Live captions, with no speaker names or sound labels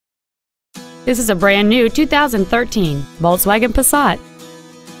This is a brand new 2013 Volkswagen Passat.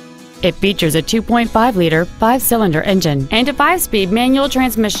 It features a 2.5-liter 5-cylinder engine and a 5-speed manual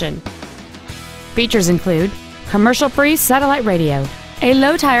transmission. Features include commercial-free satellite radio, a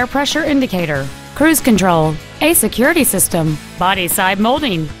low tire pressure indicator, cruise control, a security system, body side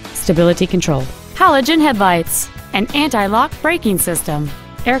molding, stability control, halogen headlights, an anti-lock braking system,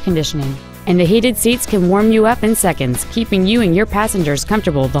 air conditioning, and the heated seats can warm you up in seconds, keeping you and your passengers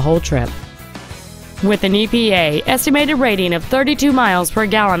comfortable the whole trip. With an EPA estimated rating of 32 miles per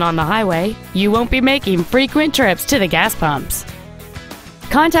gallon on the highway, you won't be making frequent trips to the gas pumps.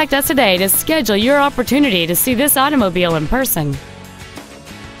 Contact us today to schedule your opportunity to see this automobile in person.